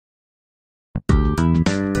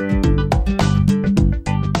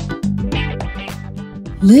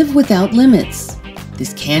Live without limits.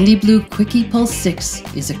 This candy blue Quickie Pulse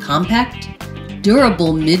 6 is a compact,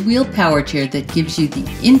 durable mid-wheel power chair that gives you the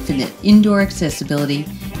infinite indoor accessibility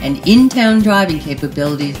and in-town driving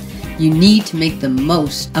capabilities you need to make the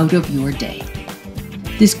most out of your day.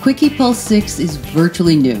 This Quickie Pulse 6 is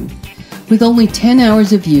virtually new, with only 10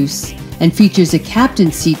 hours of use, and features a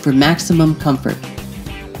captain seat for maximum comfort.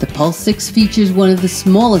 The Pulse 6 features one of the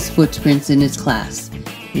smallest footprints in its class.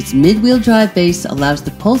 Its mid-wheel drive base allows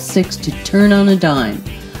the Pulse 6 to turn on a dime,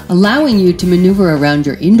 allowing you to maneuver around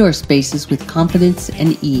your indoor spaces with confidence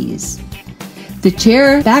and ease. The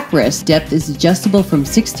chair backrest depth is adjustable from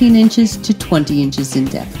 16 inches to 20 inches in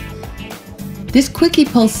depth. This Quickie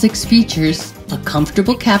Pulse 6 features a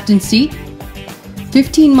comfortable captain seat,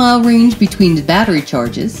 15-mile range between the battery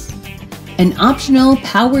charges, an optional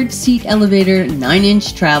powered seat elevator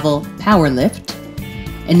 9-inch travel power lift,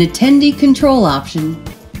 an attendee control option,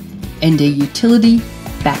 and a utility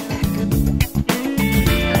back